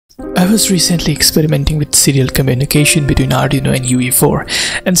I was recently experimenting with serial communication between Arduino and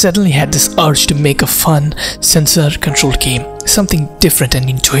UE4 and suddenly had this urge to make a fun sensor-controlled game, something different and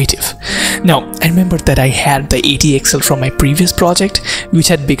intuitive. Now, I remembered that I had the ATXL from my previous project, which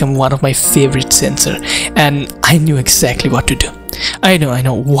had become one of my favorite sensor, and I knew exactly what to do. I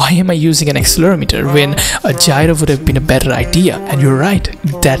know, why am I using an accelerometer when a gyro would have been a better idea? And you're right,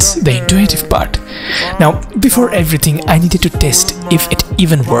 that's the intuitive part. Now, before everything, I needed to test if it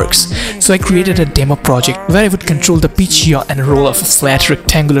even works. So I created a demo project where I would control the pitch yaw and roll of a flat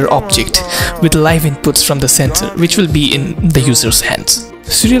rectangular object with live inputs from the sensor, which will be in the user's hands.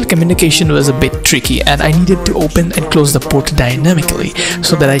 Serial communication was a bit tricky and I needed to open and close the port dynamically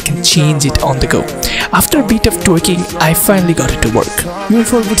so that I can change it on the go. After a bit of tweaking, I finally got it to work.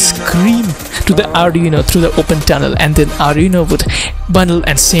 UE4 would scream to the Arduino through the open tunnel, and then Arduino would bundle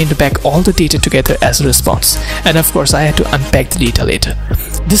and send back all the data together as a response. And of course, I had to unpack the data later.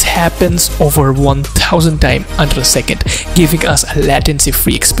 This happens over 1000 times under a second, giving us a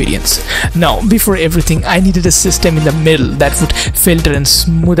latency-free experience. Now, before everything, I needed a system in the middle that would filter and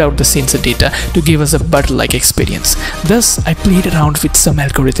smooth out the sensor data to give us a butter-like experience. Thus, I played around with some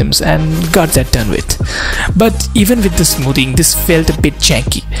algorithms and got that done with. But even with the smoothing, this felt a bit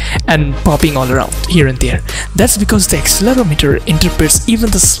janky and popping all around here and there. That's because the accelerometer interprets even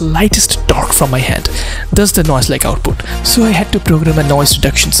the slightest torque from my hand, thus the noise-like output. So I had to program a noise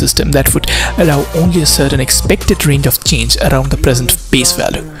reduction system that would allow only a certain expected range of change around the present base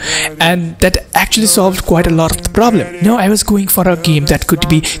value. And that actually solved quite a lot of the problem. Now I was going for a game that could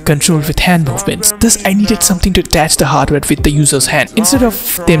be controlled with hand movements. Thus I needed something to attach the hardware with the user's hand instead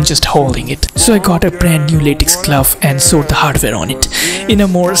of them just holding it. So I got a brand new latex glove and sewed the hardware on it in a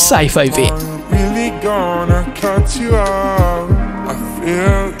more sci-fi way. Really gonna cut you out. I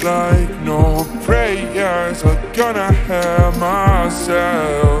feel like no prayers are gonna help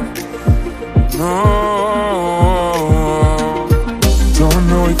myself. No, don't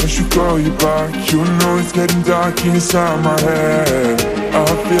know if I should call you back. You know it's getting dark inside my head. I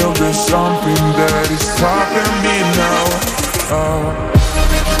feel there's something that is stopping me now.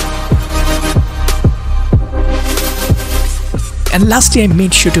 And lastly, I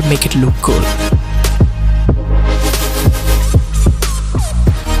made sure to make it look cool.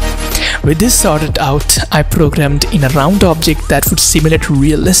 With this sorted out, I programmed in a round object that would simulate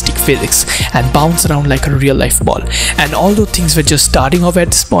realistic physics and bounce around like a real-life ball. And although things were just starting off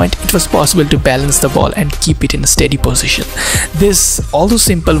at this point, it was possible to balance the ball and keep it in a steady position. This, although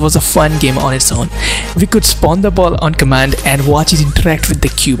simple, was a fun game on its own. We could spawn the ball on command and watch it interact with the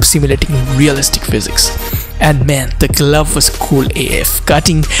cube, simulating realistic physics. And man, the glove was cool AF.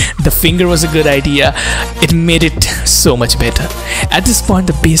 Cutting the finger was a good idea. It made it so much better. At this point,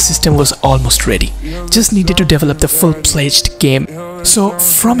 the base system was almost ready. Just needed to develop the full-fledged game. So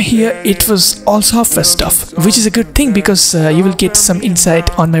from here, it was all software stuff, which is a good thing because you will get some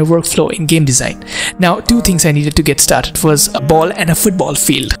insight on my workflow in game design. Now, two things I needed to get started was a ball and a football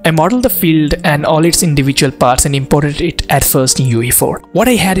field. I modeled the field and all its individual parts and imported it at first in UE4. What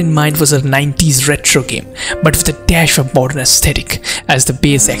I had in mind was a 90s retro game, but with a dash of modern aesthetic as the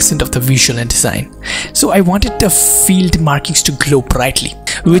base accent of the visual and design. So I wanted the field markings to glow brightly,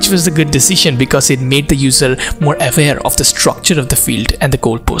 which was a good decision because it made the user more aware of the structure of the field and the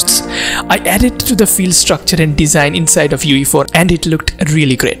goalposts. I added to the field structure and design inside of UE4 and it looked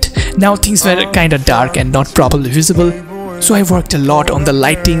really great. Now things were kinda dark and not properly visible, so I worked a lot on the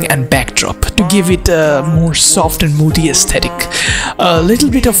lighting and backdrop to give it a more soft and moody aesthetic. A little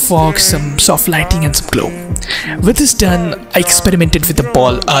bit of fog, some soft lighting and some glow. With this done, I experimented with the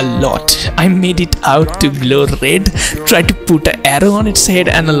ball a lot. I made it out to glow red, tried to put an arrow on its head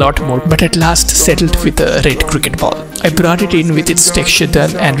and a lot more, but at last settled with a red cricket ball. I brought it in with its texture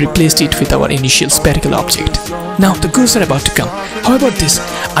done and replaced it with our initial spherical object. Now the goals are about to come. How about this?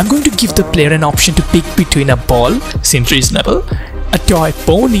 I'm going to give the player an option to pick between a ball, seems reasonable, a toy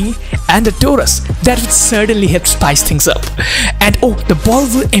pony and a torus. That would certainly help spice things up. And oh, the ball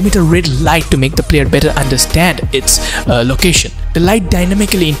will emit a red light to make the player better understand its location. The light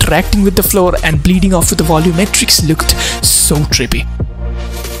dynamically interacting with the floor and bleeding off with the volumetrics looked so trippy.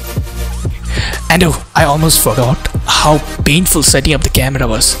 And oh, I almost forgot how painful setting up the camera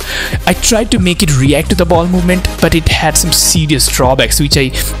was. I tried to make it react to the ball movement, but it had some serious drawbacks which I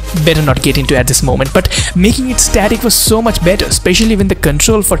better not get into at this moment. But making it static was so much better, especially when the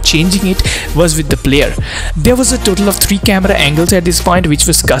control for changing it was with the player. There was a total of 3 camera angles at this point, which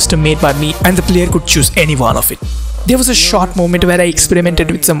was custom made by me, and the player could choose any one of it. There was a short moment where I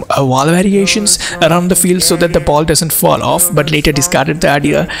experimented with some wall variations around the field so that the ball doesn't fall off, but later discarded the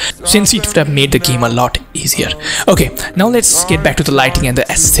idea since it would have made the game a lot easier. Okay, Okay, now let's get back to the lighting and the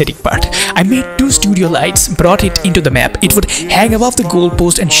aesthetic part. I made 2 studio lights, brought it into the map. It would hang above the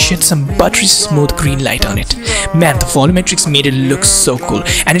goalpost and shed some buttery smooth green light on it. Man, the volumetrics made it look so cool,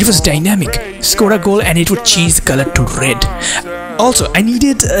 and it was dynamic. Score a goal and it would change the color to red. Also, I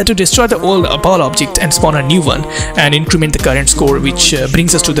needed to destroy the old ball object and spawn a new one and increment the current score, which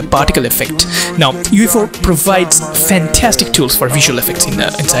brings us to the particle effect. Now, UFO provides fantastic tools for visual effects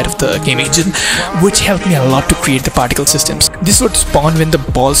inside of the game engine, which helped me a lot to create the particle systems. This would spawn when the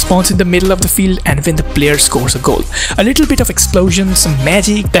ball spawns in the middle of the field and when the player scores a goal. A little bit of explosion, some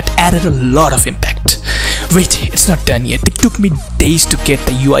magic that added a lot of impact. Wait, it's not done yet. It took me days to get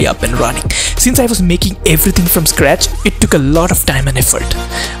the UI up and running. Since I was making everything from scratch, it took a lot of time and effort.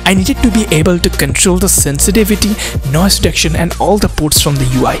 I needed to be able to control the sensitivity, noise reduction and all the ports from the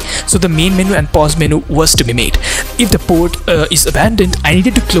UI. So the main menu and pause menu was to be made. If the port is abandoned, I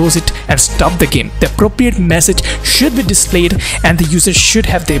needed to close it and stop the game. The appropriate message should be displayed and the user should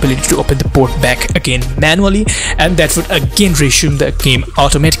have the ability to open the port back again manually, and that would again resume the game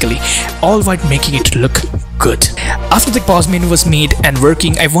automatically, all while making it look good. After the pause menu was made and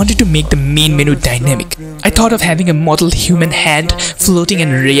working, I wanted to make the main menu dynamic. I thought of having a model human hand floating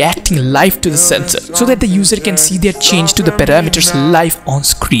and reacting live to the sensor so that the user can see their change to the parameters live on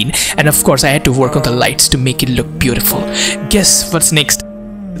screen. And of course, I had to work on the lights to make it look beautiful. Guess what's next?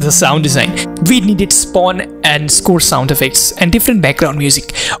 The sound design. We needed spawn and score sound effects and different background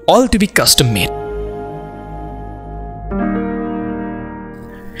music, all to be custom made.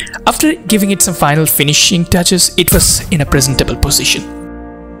 After giving it some final finishing touches, it was in a presentable position.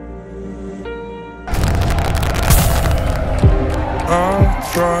 I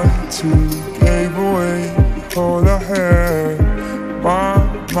tried to give away all I had. My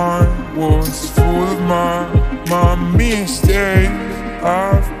mind was full of my mistakes.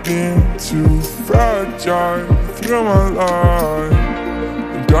 I've been too fragile through my life,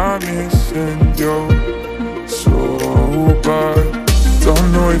 and I'm missing you so bad.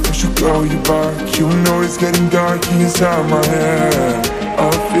 Don't know if I should call you back. You know it's getting dark inside my head.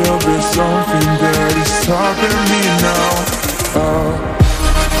 I feel there's something that is stopping me now.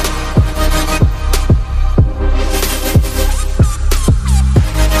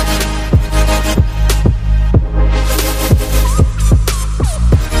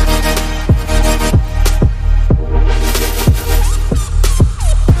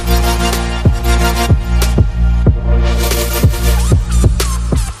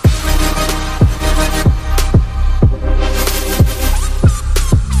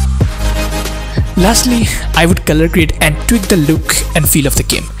 Lastly, I would color grade and tweak the look and feel of the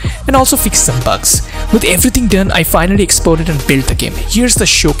game, and also fix some bugs. With everything done, I finally exported and built the game. Here's the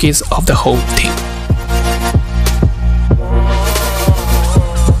showcase of the whole thing.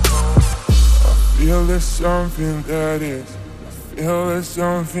 I feel there's something that is. I feel there's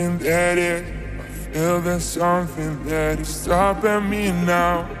something that is. I feel there's something that is stopping me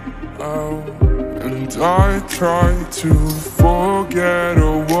now. And I try to forget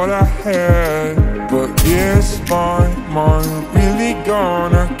all what I had, but is my mind really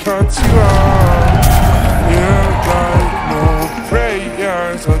gonna cut you out? Feel like no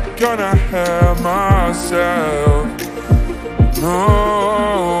prayers are gonna help myself. No,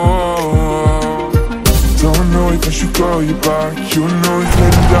 don't know if I should call you back. You know it's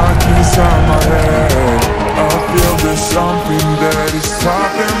getting dark inside my head. I feel there's something that is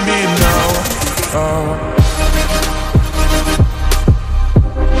stopping me now.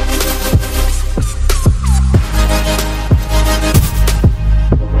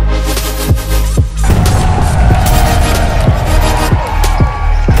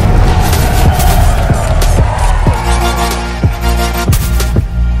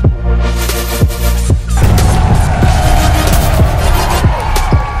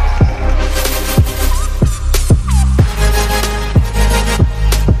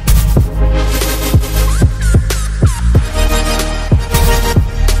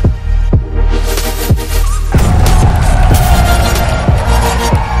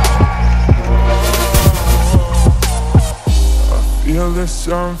 There's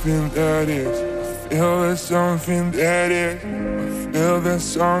something that is. I feel there's something that is. I feel there's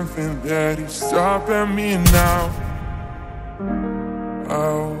something that is stopping me now.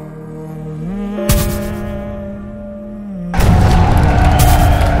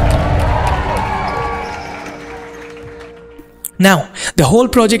 Now, the whole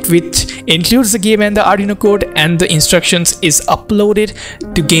project, which includes the game and the Arduino code and the instructions, is uploaded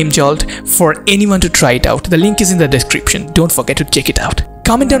to GameJolt for anyone to try it out. The link is in the description. Don't forget to check it out.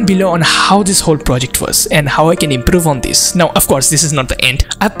 comment down below on how this whole project was and how I can improve on this. Now, of course, this is not the end.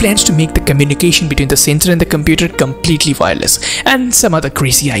 I have plans to make the communication between the sensor and the computer completely wireless and some other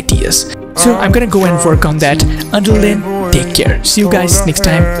crazy ideas. So I'm gonna go and work on that. Until then, take care. See you guys next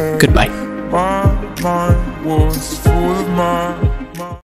time. Goodbye. My mind was full of